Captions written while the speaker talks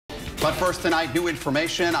But first tonight, new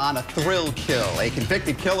information on a thrill kill. A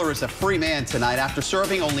convicted killer is a free man tonight after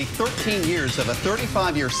serving only 13 years of a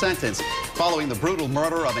 35-year sentence following the brutal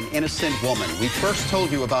murder of an innocent woman. We first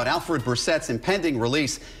told you about Alfred Brissette's impending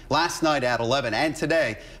release last night at 11. And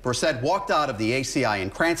today, Brissette walked out of the ACI in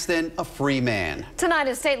Cranston a free man. Tonight,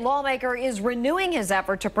 a state lawmaker is renewing his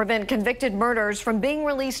effort to prevent convicted murderers from being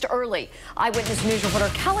released early. Eyewitness News reporter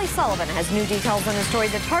Kelly Sullivan has new details on a story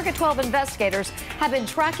that Target 12 investigators have been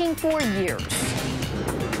tracking for years.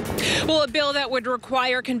 Well, a bill that would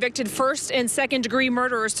require convicted first and second degree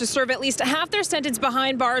murderers to serve at least half their sentence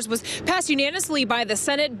behind bars was passed unanimously by the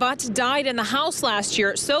Senate, but died in the House last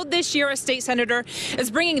year. So this year, a state senator is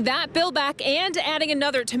bringing that bill back and adding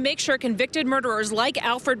another to make sure convicted murderers like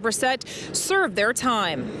Alfred Brissette serve their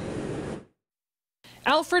time.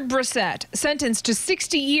 Alfred Brissette, sentenced to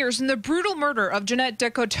 60 years in the brutal murder of Jeanette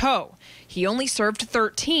Decoteau. He only served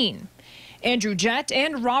 13. Andrew Jett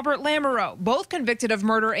and Robert Lamoureux, both convicted of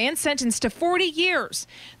murder and sentenced to 40 years.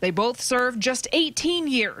 They both served just 18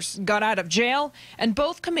 years, got out of jail, and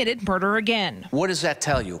both committed murder again. What does that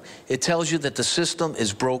tell you? It tells you that the system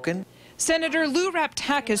is broken. Senator Lou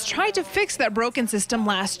Raptakis tried to fix that broken system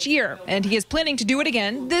last year, and he is planning to do it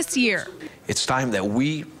again this year. It's time that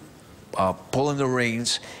we pull in the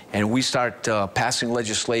reins and we start passing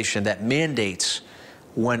legislation that mandates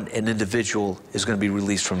when an individual is going to be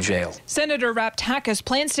released from jail. Senator Raptakis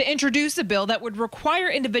plans to introduce a bill that would require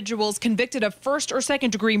individuals convicted of first or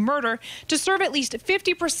second degree murder to serve at least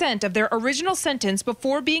 50% of their original sentence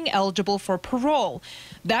before being eligible for parole.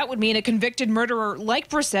 That would mean a convicted murderer like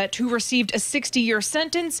Brissette, who received a 60-year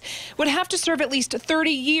sentence, would have to serve at least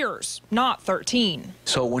 30 years, not 13.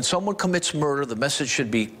 So when someone commits murder, the message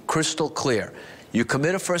should be crystal clear. You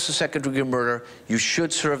commit a first or second degree murder, you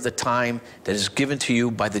should serve the time that is given to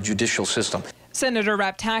you by the judicial system. Senator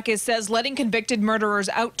Raptakis says letting convicted murderers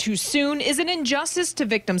out too soon is an injustice to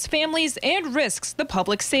victims' families and risks the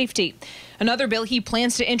public's safety. Another bill he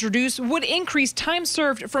plans to introduce would increase time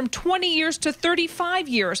served from 20 years to 35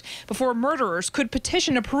 years before murderers could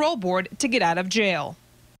petition a parole board to get out of jail.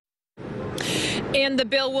 And the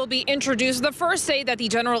bill will be introduced the first day that the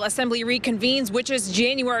General Assembly reconvenes, which is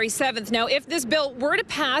January 7th. Now, if this bill were to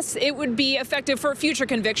pass, it would be effective for future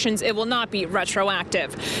convictions. It will not be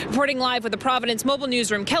retroactive. Reporting live with the Providence Mobile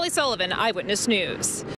Newsroom, Kelly Sullivan, Eyewitness News.